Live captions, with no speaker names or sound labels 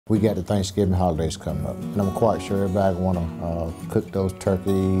we got the Thanksgiving holidays coming up, and I'm quite sure everybody want to cook those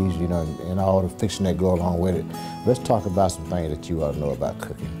turkeys, you know, and all the fixing that go along with it. Let's talk about some things that you ought to know about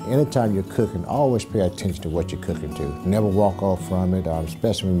cooking. Anytime you're cooking, always pay attention to what you're cooking to. Never walk off from it,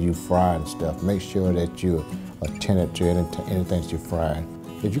 especially when you fry and stuff. Make sure that you're attentive to anything that you're frying.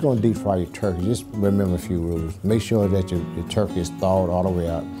 If you're going to deep fry your turkey, just remember a few rules. Make sure that your turkey is thawed all the way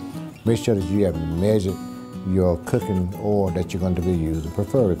out. Make sure that you have measured your cooking oil that you're going to be using,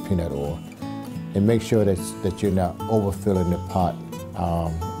 preferably peanut oil. And make sure that you're not overfilling the pot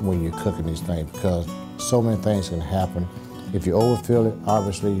when you're cooking these things, because so many things can happen. If you overfill it,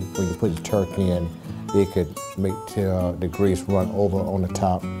 obviously, when you put the turkey in, it could make the grease run over on the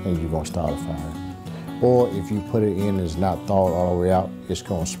top and you're going to start a fire. Or if you put it in and it's not thawed all the way out, it's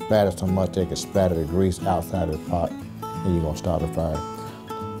going to spatter so much that it can spatter the grease outside of the pot and you're going to start a fire.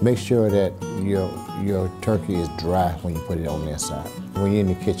 Make sure that your turkey is dry when you put it on the inside. When you're in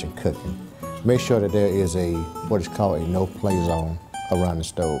the kitchen cooking, make sure that there is what is called a no-play zone around the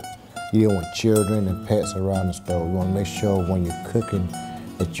stove. You don't want children and pets around the stove. You want to make sure when you're cooking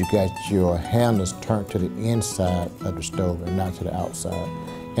that you got your handles turned to the inside of the stove and not to the outside.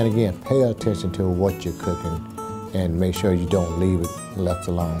 And again, pay attention to what you're cooking and make sure you don't leave it left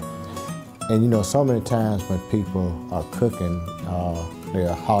alone. And you know, so many times when people are cooking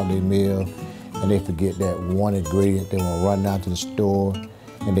their holiday meal and they forget that one ingredient, they want to run down to the store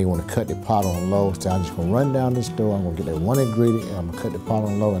and they want to cut the pot on low. So I'm just going to run down to the store, I'm going to get that one ingredient and I'm going to cut the pot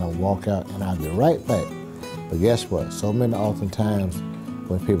on low and I'll walk out and I'll be right back. But guess what? So many oftentimes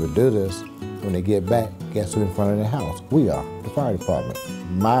when people do this, when they get back, guess who's in front of the house? We are, the fire department.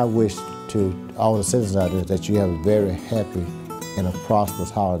 My wish to all the citizens out there is that you have a very happy and a prosperous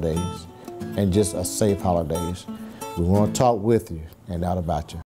holidays and just a safe holidays. We want to talk with you and not about you.